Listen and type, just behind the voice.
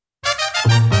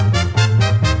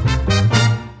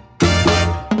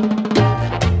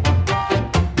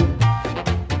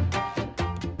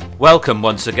Welcome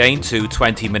once again to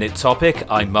 20 Minute Topic.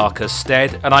 I'm Marcus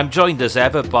Stead and I'm joined as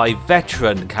ever by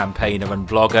veteran campaigner and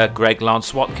blogger Greg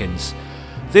Lance Watkins.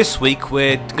 This week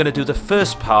we're going to do the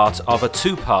first part of a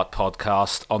two-part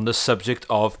podcast on the subject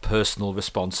of personal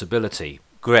responsibility.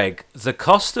 Greg, the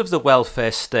cost of the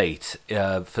welfare state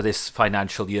for this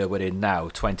financial year we're in now,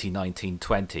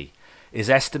 2019-20, is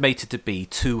estimated to be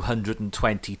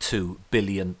 £222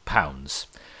 billion.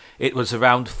 It was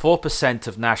around 4%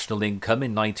 of national income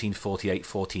in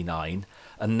 1948-49,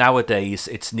 and nowadays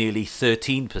it's nearly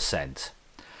 13%.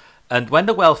 And when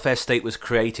the welfare state was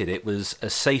created, it was a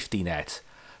safety net.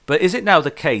 But is it now the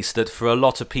case that for a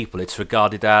lot of people it's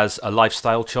regarded as a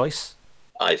lifestyle choice?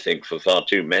 I think for far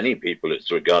too many people it's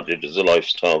regarded as a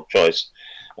lifestyle choice.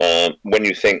 When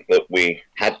you think that we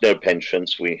had no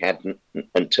pensions, we hadn't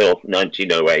until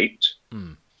 1908.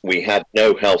 We had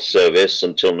no health service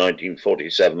until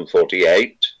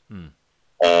 1947-48.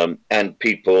 And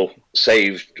people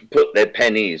put their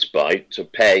pennies by to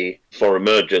pay for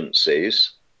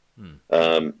emergencies.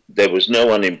 There was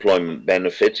no unemployment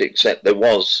benefit, except there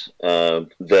was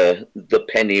the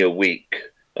penny a week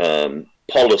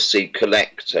policy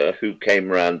collector who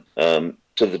came around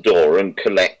to the door and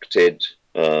collected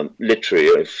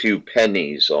literally a few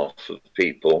pennies off of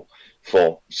people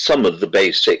for some of the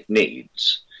basic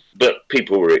needs. But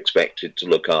people were expected to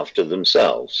look after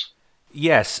themselves.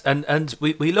 Yes, and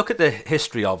we look at the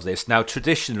history of this. Now,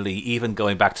 traditionally, even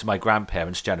going back to my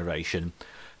grandparents' generation,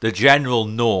 the general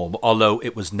norm, although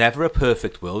it was never a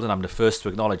perfect world, and I'm the first to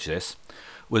acknowledge this,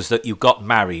 was that you got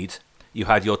married, you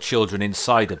had your children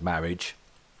inside of marriage,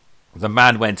 the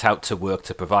man went out to work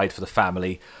to provide for the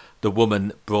family, the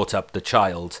woman brought up the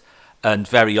child, and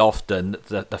very often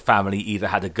the family either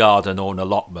had a garden or an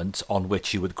allotment on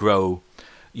which you would grow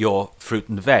your fruit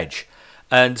and veg.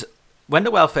 And when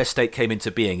the welfare state came into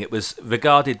being, it was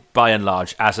regarded by and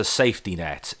large as a safety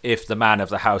net. If the man of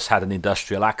the house had an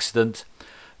industrial accident,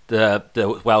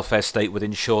 the welfare state would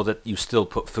ensure that you still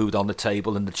put food on the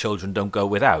table and the children don't go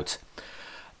without.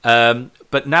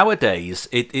 But nowadays,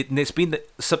 it's been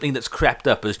something that's crept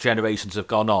up as generations have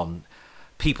gone on.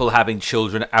 People having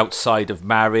children outside of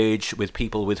marriage with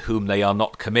people with whom they are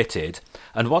not committed.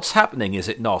 And what's happening, is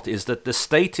it not, is that the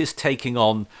state is taking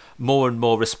on more and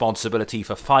more responsibility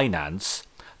for finance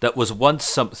that was once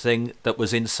something that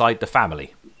was inside the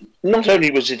family. Not only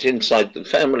was it inside the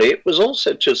family, it was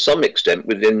also to some extent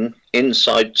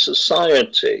inside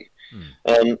society.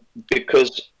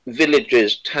 Because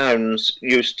villages, towns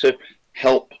used to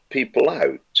help people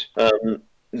out.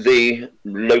 The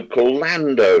local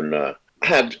landowner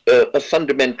had a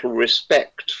fundamental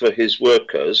respect for his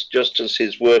workers, just as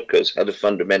his workers had a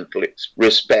fundamental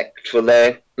respect for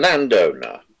their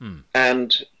landowner.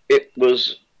 And it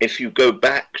was, if you go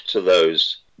back to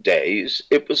those days,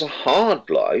 it was a hard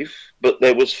life, but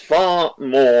there was far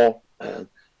more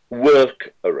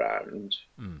work around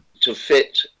to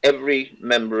fit every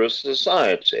member of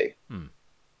society.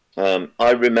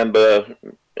 I remember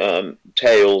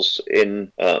tales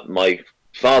in my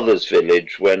father's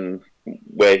village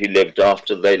where he lived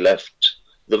after they left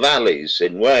the valleys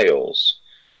in Wales.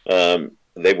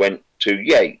 They went to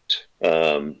Yate,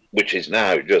 which is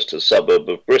now just a suburb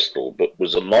of Bristol, but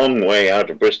was a long way out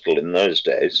of Bristol in those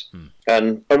days.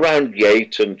 And around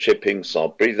Yate and Chipping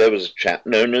Sodbury, there was a chap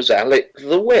known as Alec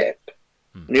the Whip.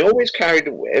 And he always carried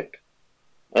a whip,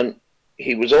 and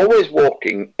he was always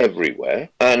walking everywhere,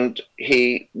 and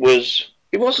he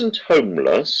wasn't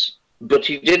homeless, but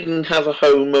he didn't have a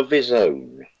home of his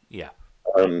own. Yeah.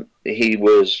 He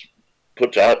was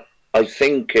put out, I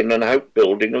think, in an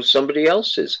outbuilding of somebody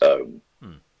else's home.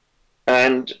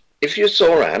 And if you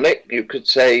saw Alec, you could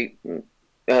say,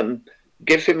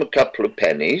 give him a couple of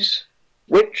pennies,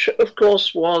 which, of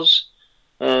course, was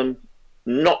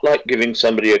not like giving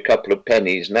somebody a couple of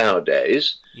pennies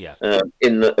nowadays. Yeah.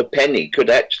 In that a penny could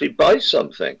actually buy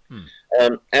something.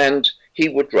 And he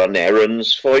would run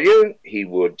errands for you. He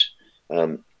would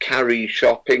carry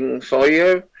shopping for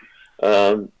you.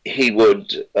 He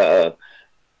would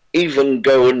even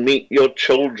go and meet your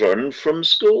children from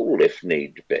school if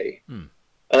need be.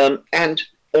 And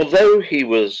although he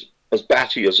was as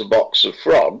batty as a box of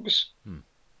frogs,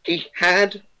 he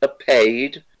had a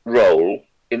paid role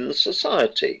in the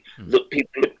society that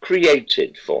people had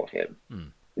created for him,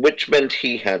 which meant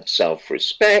he had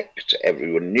self-respect.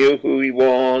 Everyone knew who he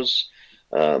was.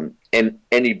 And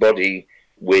anybody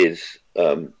with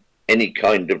any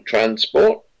kind of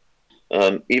transport,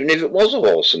 even if it was a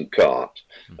horse and cart,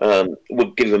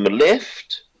 would give him a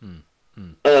lift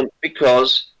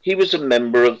because he was a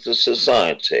member of the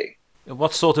society.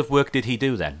 What sort of work did he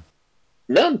do then?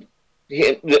 None.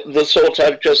 the sort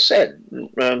I've just said.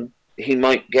 He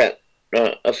might get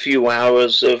a few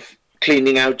hours of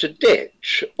cleaning out a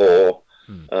ditch, or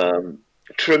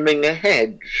trimming a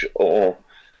hedge, or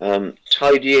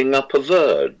tidying up a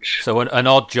verge. So an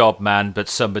odd job man, but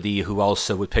somebody who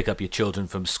also would pick up your children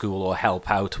from school or help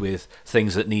out with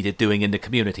things that needed doing in the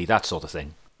community, that sort of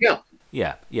thing. Yeah.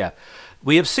 Yeah, yeah.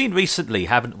 We have seen recently,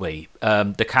 haven't we,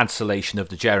 the cancellation of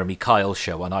the Jeremy Kyle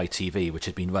show on ITV, which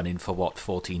had been running for,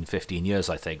 14, 15 years,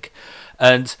 I think.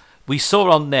 And we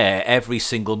saw on there every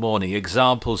single morning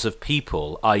examples of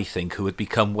people, I think, who had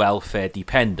become welfare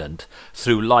dependent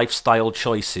through lifestyle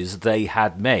choices they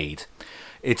had made.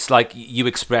 It's like you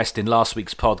expressed in last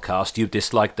week's podcast, you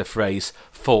disliked the phrase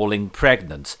falling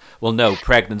pregnant. Well, no,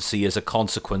 pregnancy is a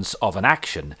consequence of an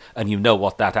action, and you know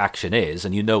what that action is,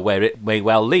 and you know where it may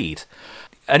well lead.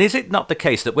 And is it not the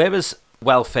case that whereas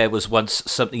welfare was once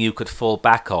something you could fall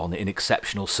back on in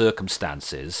exceptional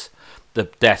circumstances, the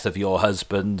death of your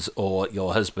husband, or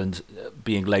your husband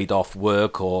being laid off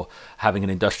work, or having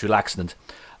an industrial accident,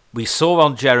 we saw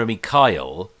on Jeremy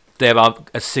Kyle there are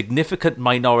a significant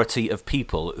minority of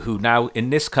people who now,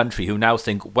 in this country, who now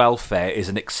think welfare is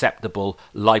an acceptable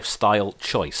lifestyle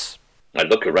choice. I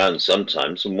look around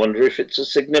sometimes and wonder if it's a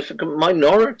significant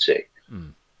minority.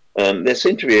 There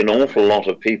seem to be an awful lot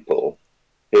of people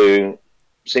who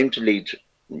seem to lead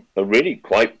a really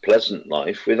quite pleasant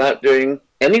life without doing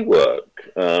any work.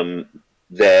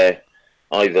 They're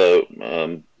either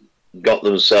got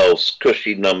themselves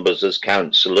cushy numbers as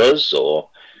councillors, or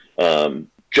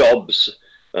jobs,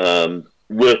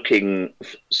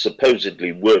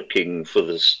 supposedly working for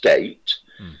the state,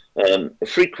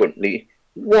 frequently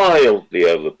wildly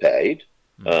overpaid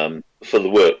for the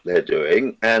work they're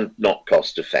doing, and not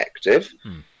cost effective,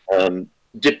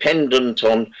 dependent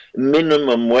on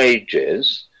minimum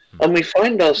wages. And we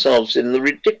find ourselves in the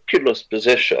ridiculous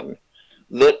position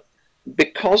that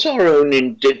because our own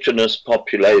indigenous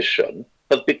population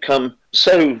have become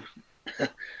so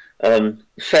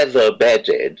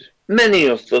feather-bedded, many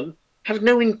of them have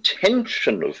no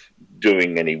intention of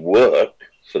doing any work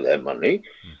for their money.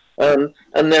 And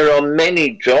there are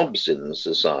many jobs in the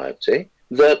society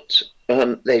that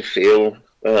they feel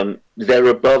they're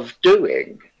above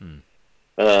doing.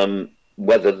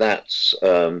 Whether that's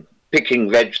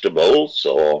picking vegetables,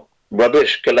 or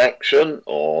rubbish collection,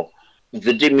 or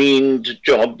the demeaned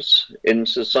jobs in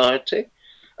society.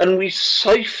 And we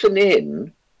siphon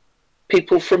in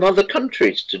people from other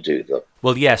countries to do them.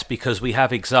 Well, yes, because we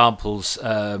have examples.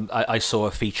 I saw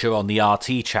a feature on the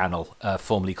RT channel,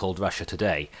 formerly called Russia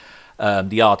Today,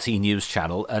 the RT news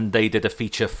channel, and they did a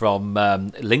feature from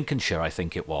Lincolnshire, I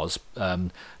think it was,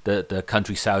 the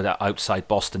countryside outside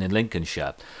Boston in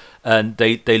Lincolnshire. And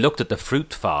they looked at the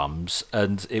fruit farms,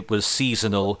 and it was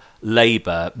seasonal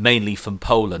labour, mainly from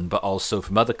Poland, but also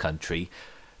from other country,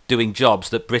 doing jobs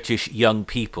that British young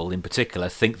people in particular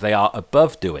think they are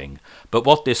above doing. But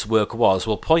what this work was,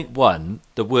 well, point one,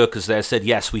 the workers there said,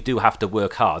 yes, we do have to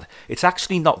work hard. It's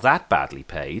actually not that badly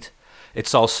paid.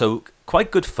 It's also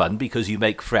quite good fun because you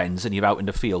make friends and you're out in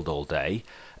the field all day.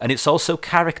 And it's also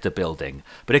character building.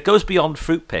 But it goes beyond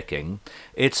fruit picking.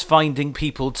 It's finding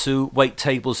people to wait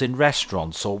tables in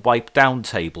restaurants, or wipe down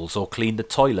tables, or clean the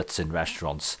toilets in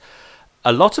restaurants.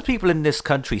 A lot of people in this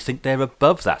country think they're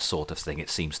above that sort of thing, it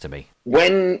seems to me.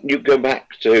 When you go back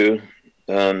to,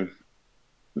 I'm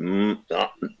in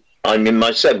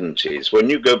my 70s, when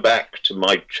you go back to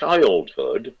my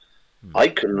childhood, I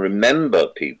can remember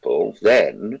people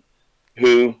then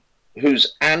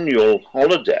whose annual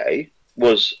holiday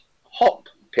was hop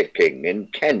picking in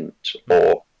Kent,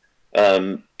 or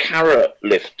carrot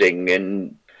lifting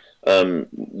in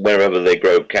wherever they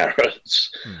grow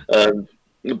carrots.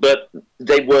 But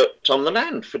they worked on the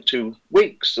land for 2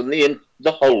 weeks, and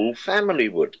the whole family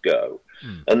would go.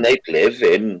 And they'd live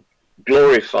in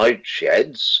glorified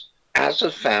sheds as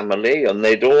a family, and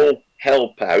they'd all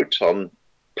help out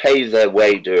pay their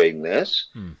way doing this,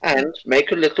 and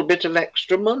make a little bit of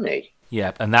extra money.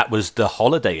 Yeah, and that was the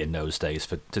holiday in those days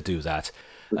to do that.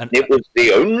 And it was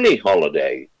the only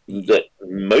holiday that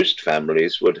most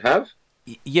families would have.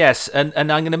 Yes, and I'm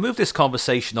going to move this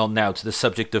conversation on now to the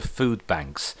subject of food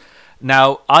banks.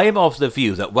 Now, I am of the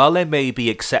view that while there may be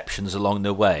exceptions along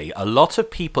the way, a lot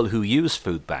of people who use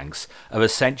food banks are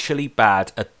essentially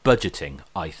bad at budgeting,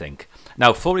 I think.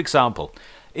 Now, for example,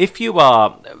 if you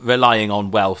are relying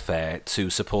on welfare to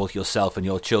support yourself and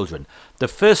your children, the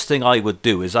first thing I would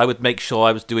do is I would make sure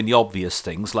I was doing the obvious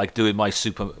things, like doing my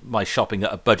shopping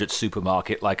at a budget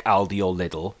supermarket like Aldi or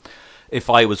Lidl. If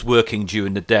I was working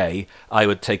during the day, I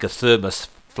would take a thermos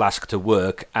flask to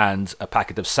work and a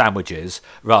packet of sandwiches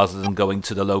rather than going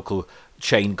to the local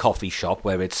chain coffee shop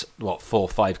where it's, what, 4 or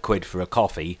 5 quid for a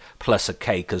coffee, plus a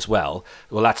cake as well,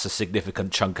 well, that's a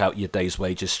significant chunk out your day's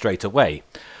wages straight away.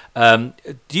 Do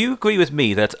you agree with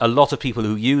me that a lot of people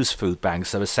who use food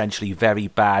banks are essentially very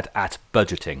bad at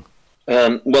budgeting?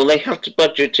 Well, they have to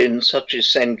budget in such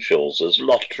essentials as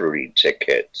lottery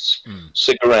tickets,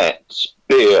 cigarettes,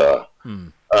 beer.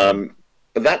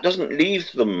 But that doesn't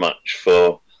leave them much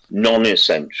for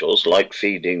non-essentials like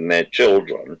feeding their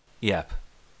children. Yep.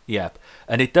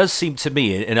 And it does seem to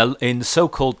me in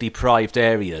so-called deprived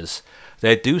areas,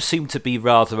 there do seem to be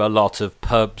rather a lot of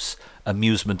pubs,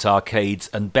 amusement arcades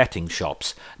and betting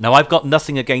shops. Now, I've got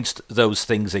nothing against those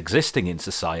things existing in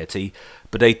society,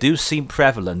 but they do seem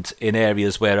prevalent in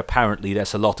areas where apparently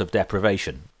there's a lot of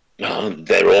deprivation.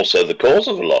 They're also the cause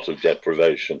of a lot of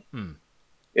deprivation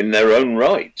in their own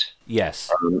right.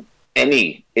 Yes.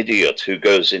 Any idiot who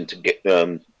goes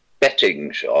into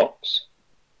betting shops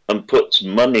and puts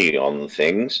money on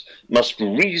things must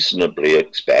reasonably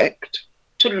expect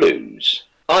to lose.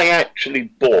 I actually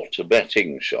bought a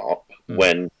betting shop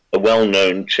when a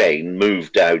well-known chain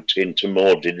moved out into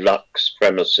more deluxe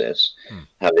premises,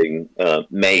 having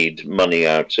made money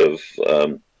out of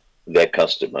their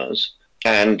customers.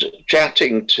 And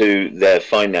chatting to their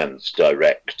finance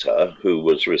director, who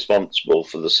was responsible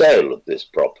for the sale of this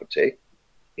property,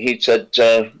 he said,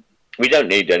 we don't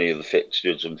need any of the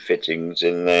fixtures and fittings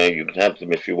in there. You can have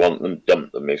them if you want them,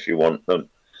 dump them if you want them.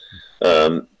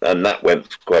 And that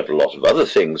went for quite a lot of other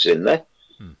things in there,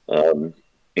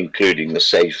 including the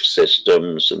safe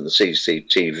systems and the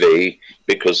CCTV,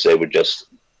 because they were just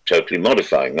totally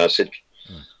modifying. I said,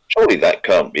 surely that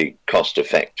can't be cost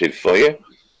effective for you.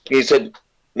 He said,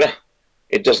 nah,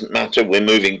 it doesn't matter. We're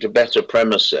moving to better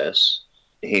premises.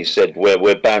 He said,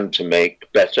 we're bound to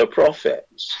make better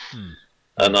profits.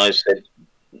 And I said,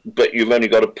 but you've only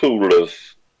got a pool of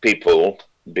people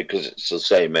because it's the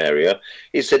same area.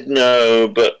 He said, no,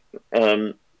 but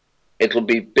it'll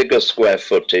be bigger square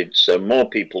footage, so more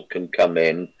people can come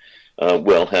in.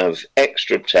 We'll have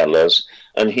extra tellers.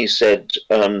 And he said,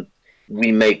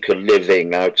 we make a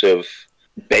living out of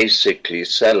basically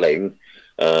selling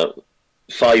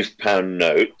 £5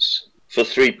 notes for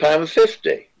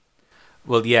 £3.50.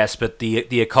 Well, yes, but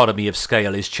the economy of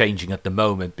scale is changing at the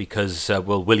moment because,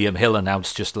 William Hill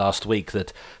announced just last week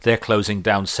that they're closing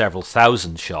down several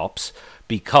thousand shops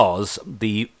because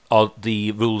the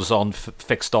rules on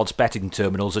fixed odds betting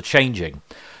terminals are changing.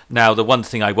 Now, the one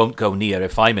thing I won't go near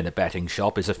if I'm in a betting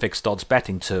shop is a fixed odds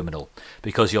betting terminal,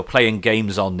 because you're playing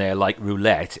games on there like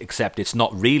roulette, except it's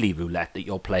not really roulette that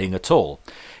you're playing at all.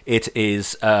 It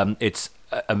is it's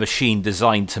a machine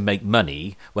designed to make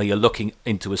money, where you're looking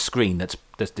into a screen that's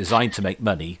designed to make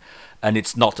money, and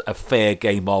it's not a fair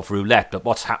game of roulette. But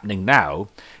what's happening now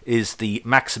is the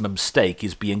maximum stake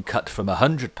is being cut from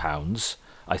 £100.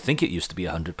 I think it used to be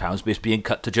 £100, but it's being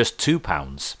cut to just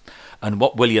 £2. And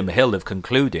what William Hill have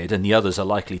concluded, and the others are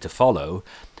likely to follow,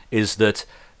 is that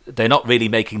they're not really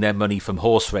making their money from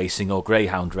horse racing or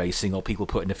greyhound racing or people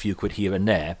putting a few quid here and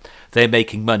there. They're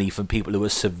making money from people who are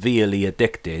severely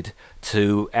addicted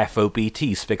to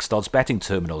FOBTs, fixed odds betting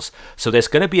terminals. So there's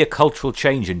going to be a cultural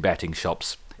change in betting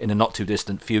shops in a not too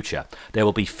distant future. There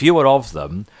will be fewer of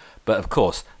them, but of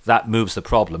course that moves the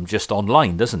problem just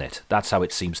online, doesn't it? That's how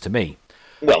it seems to me.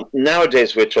 Well,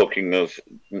 nowadays we're talking of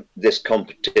this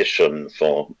competition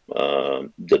for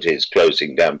that is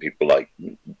closing down people like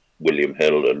William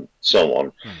Hill and so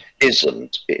on,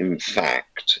 isn't in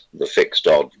fact the fixed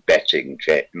odd betting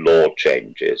law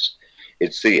changes.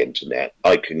 It's the internet.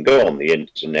 I can go on the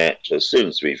internet as soon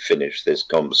as we finish this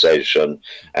conversation,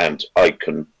 and I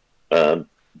can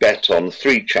bet on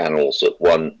 3 channels at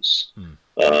once.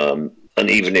 And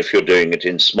even if you're doing it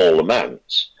in small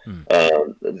amounts,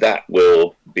 that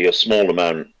will be a small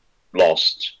amount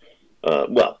lost.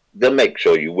 Well, they'll make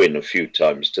sure you win a few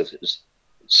times to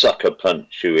sucker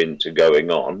punch you into going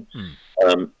on.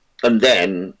 And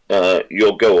then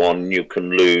you'll go on, you can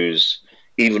lose,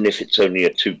 even if it's only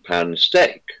a £2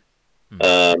 stake.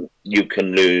 You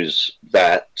can lose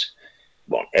that,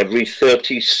 every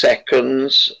 30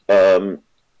 seconds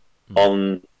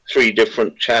on 3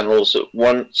 different channels at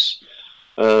once.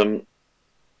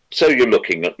 So you're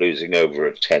looking at losing over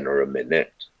a tenner a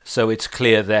minute. So it's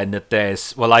clear then that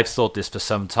there's, I've thought this for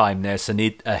some time, there's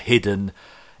a hidden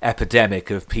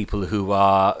epidemic of people who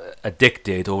are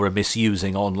addicted or are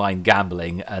misusing online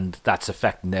gambling, and that's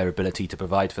affecting their ability to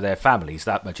provide for their families.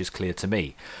 That much is clear to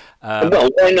me. Well,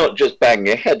 why not just bang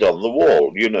your head on the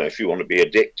wall? You know, if you want to be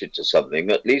addicted to something,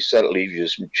 at least that'll leave you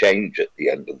some change at the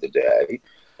end of the day.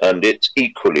 And it's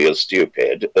equally as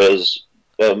stupid as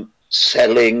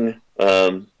selling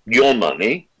your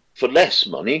money for less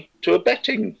money to a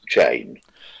betting chain.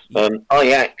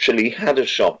 I actually had a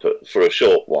shop for a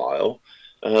short while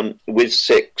with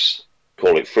 6,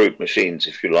 call it fruit machines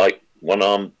if you like,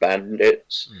 one-armed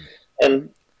bandits. And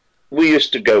we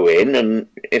used to go in, and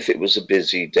if it was a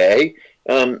busy day,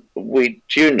 we'd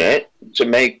tune it to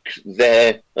make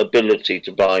their ability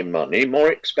to buy money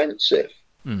more expensive.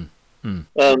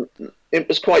 It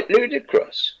was quite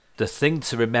ludicrous. The thing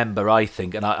to remember, I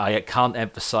think, and I can't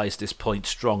emphasize this point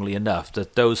strongly enough,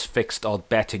 that those fixed odd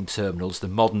betting terminals, the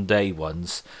modern day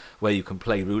ones, where you can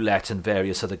play roulette and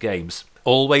various other games,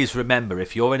 always remember,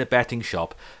 if you're in a betting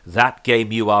shop, that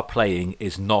game you are playing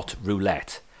is not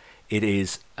roulette. It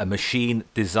is a machine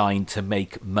designed to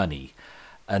make money,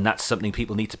 and that's something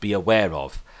people need to be aware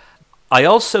of. I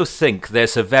also think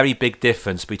there's a very big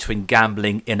difference between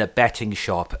gambling in a betting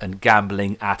shop and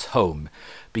gambling at home.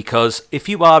 Because if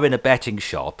you are in a betting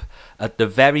shop, at the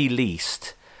very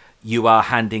least, you are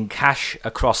handing cash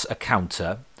across a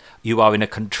counter. You are in a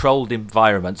controlled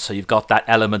environment, so you've got that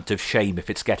element of shame if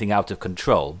it's getting out of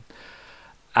control.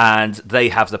 And they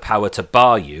have the power to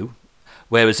bar you.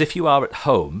 Whereas if you are at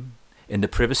home, in the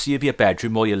privacy of your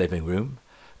bedroom or your living room,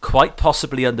 quite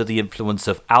possibly under the influence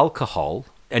of alcohol,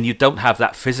 and you don't have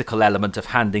that physical element of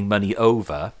handing money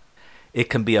over, it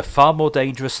can be a far more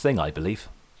dangerous thing, I believe.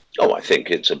 Oh, I think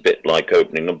it's a bit like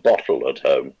opening a bottle at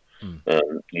home.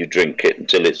 You drink it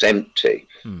until it's empty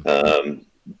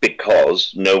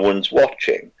because no one's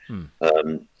watching.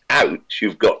 Out,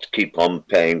 you've got to keep on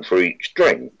paying for each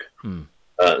drink.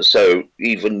 So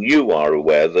even you are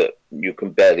aware that you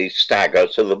can barely stagger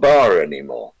to the bar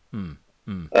anymore.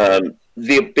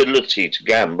 The ability to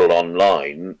gamble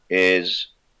online is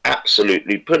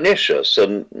absolutely pernicious,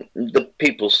 and the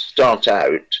people start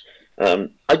out.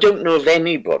 I don't know of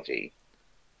anybody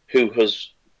who has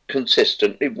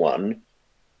consistently won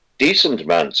decent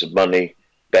amounts of money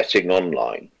betting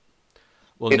online.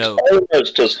 Well, it's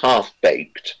almost as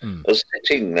half-baked as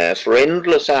sitting there for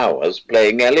endless hours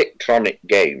playing electronic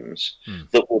games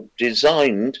that were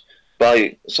designed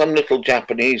by some little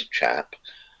Japanese chap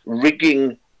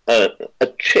rigging a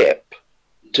chip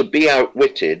to be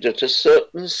outwitted at a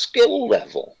certain skill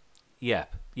level. Yeah.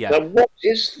 Now, what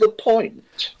is the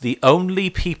point? The only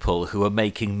people who are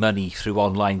making money through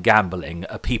online gambling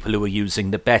are people who are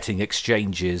using the betting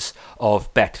exchanges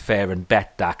of Betfair and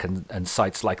BetDAQ and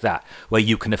sites like that, where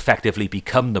you can effectively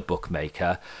become the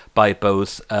bookmaker by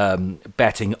both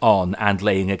betting on and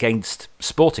laying against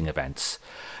sporting events.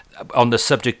 On the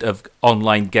subject of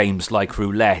online games like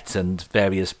roulette and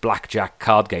various blackjack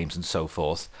card games and so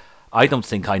forth, I don't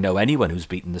think I know anyone who's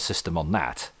beaten the system on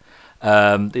that.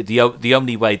 The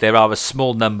only way, there are a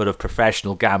small number of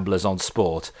professional gamblers on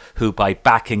sport who, by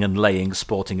backing and laying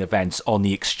sporting events on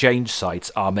the exchange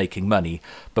sites, are making money,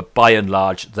 but by and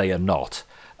large they are not.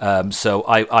 So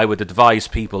I would advise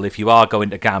people, if you are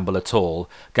going to gamble at all,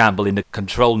 gamble in a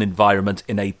controlled environment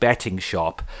in a betting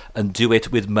shop and do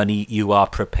it with money you are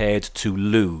prepared to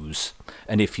lose.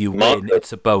 And if you win,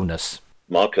 it's a bonus.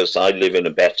 Marcus, I live in a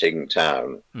betting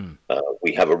town.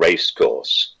 We have a race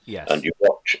course. Yes. And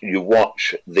you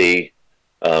watch the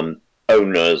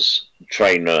owners,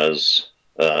 trainers,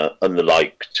 and the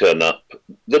like turn up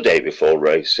the day before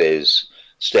races,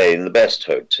 stay in the best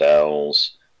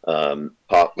hotels,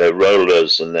 park their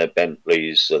rollers and their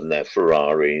Bentleys and their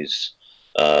Ferraris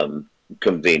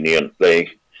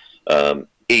conveniently,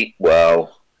 eat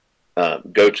well,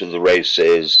 go to the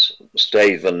races,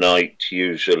 stay the night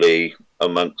usually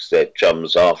amongst their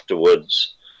chums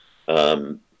afterwards,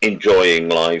 enjoying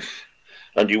life.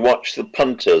 And you watch the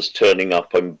punters turning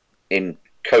up in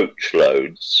coach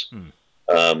loads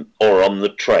or on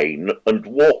the train and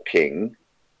walking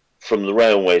from the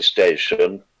railway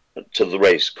station to the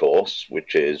race course,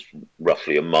 which is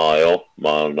roughly a mile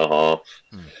and a half,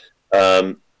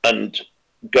 and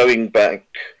going back,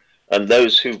 and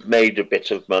those who've made a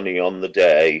bit of money on the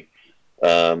day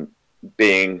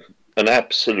being an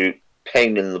absolute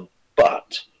pain in the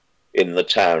butt in the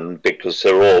town because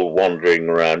they're all wandering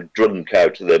around drunk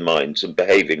out of their minds and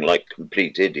behaving like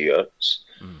complete idiots.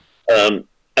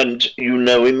 And you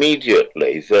know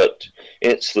immediately that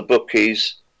it's the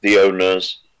bookies, the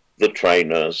owners, the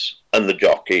trainers, and the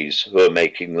jockeys who are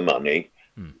making the money,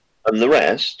 and the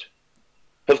rest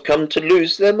have come to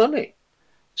lose their money.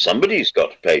 Somebody's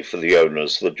got to pay for the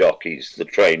owners, the jockeys, the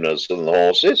trainers, and the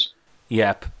horses.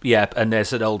 Yep. And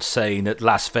there's an old saying that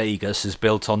Las Vegas is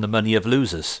built on the money of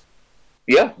losers.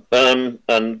 Yeah, and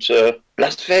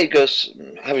Las Vegas,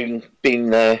 having been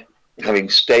there, having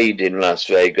stayed in Las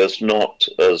Vegas, not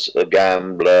as a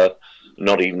gambler,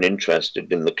 not even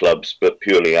interested in the clubs, but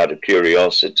purely out of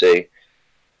curiosity,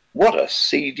 what a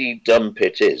seedy dump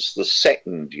it is the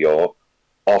second you're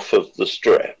off of the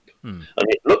strip. And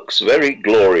it looks very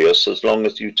glorious as long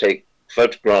as you take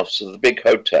photographs of the big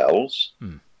hotels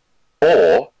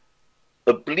or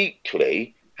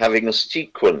obliquely having a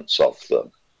sequence of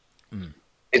them.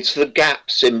 It's the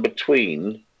gaps in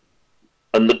between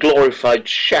and the glorified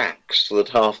shacks that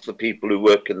half the people who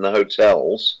work in the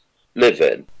hotels live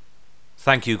in.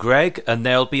 Thank you, Greg, and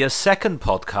there'll be a second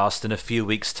podcast in a few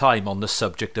weeks' time on the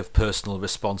subject of personal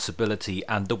responsibility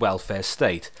and the welfare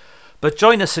state. But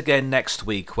join us again next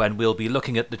week when we'll be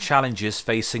looking at the challenges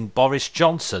facing Boris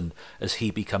Johnson as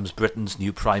he becomes Britain's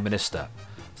new Prime Minister.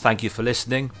 Thank you for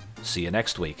listening. See you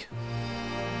next week.